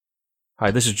Hi,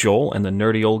 this is Joel and the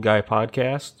Nerdy Old Guy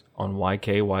podcast on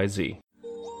YKYZ.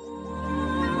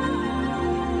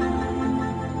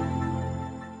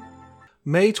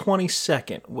 May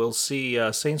 22nd, we'll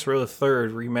see Saints Row the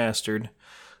Third remastered,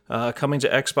 coming to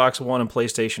Xbox One and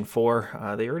PlayStation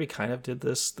 4. They already kind of did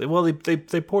this. They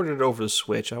ported it over the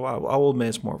Switch. I will admit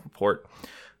it's more of a port.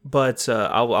 But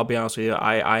I'll be honest with you,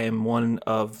 I am one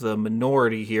of the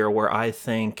minority here where I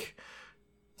think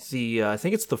I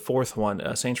think it's the fourth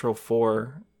one, Saints Row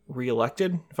 4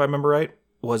 Reelected, if I remember right,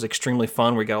 was extremely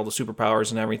fun. We got all the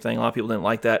superpowers and everything. A lot of people didn't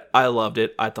like that. I loved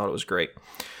it. I thought it was great.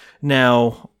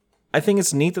 Now, I think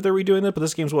it's neat that they're redoing it, but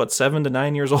this game's, 7 to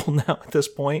 9 years old now at this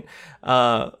point.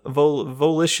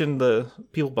 Volition, the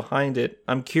people behind it,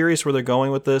 I'm curious where they're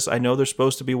going with this. I know they're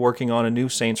supposed to be working on a new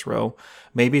Saints Row.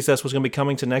 Maybe that's what's going to be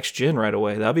coming to next gen right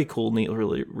away. That'd be a cool, neat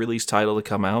release title to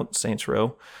come out, Saints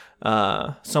Row.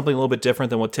 Something a little bit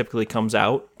different than what typically comes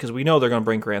out, because we know they're going to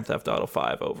bring Grand Theft Auto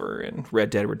 5 over and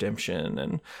Red Dead Redemption,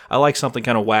 and I like something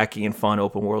kind of wacky and fun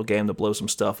open world game to blow some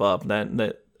stuff up.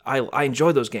 I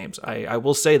enjoy those games. I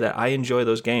will say that I enjoy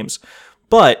those games,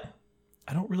 but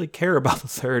I don't really care about the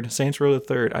third Saints Row the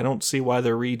Third. I don't see why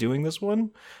they're redoing this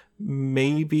one.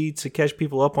 Maybe to catch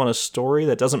people up on a story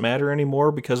that doesn't matter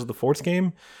anymore because of the fourth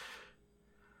game.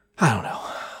 I don't know.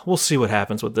 We'll see what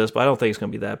happens with this, but I don't think it's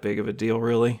going to be that big of a deal,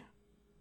 really.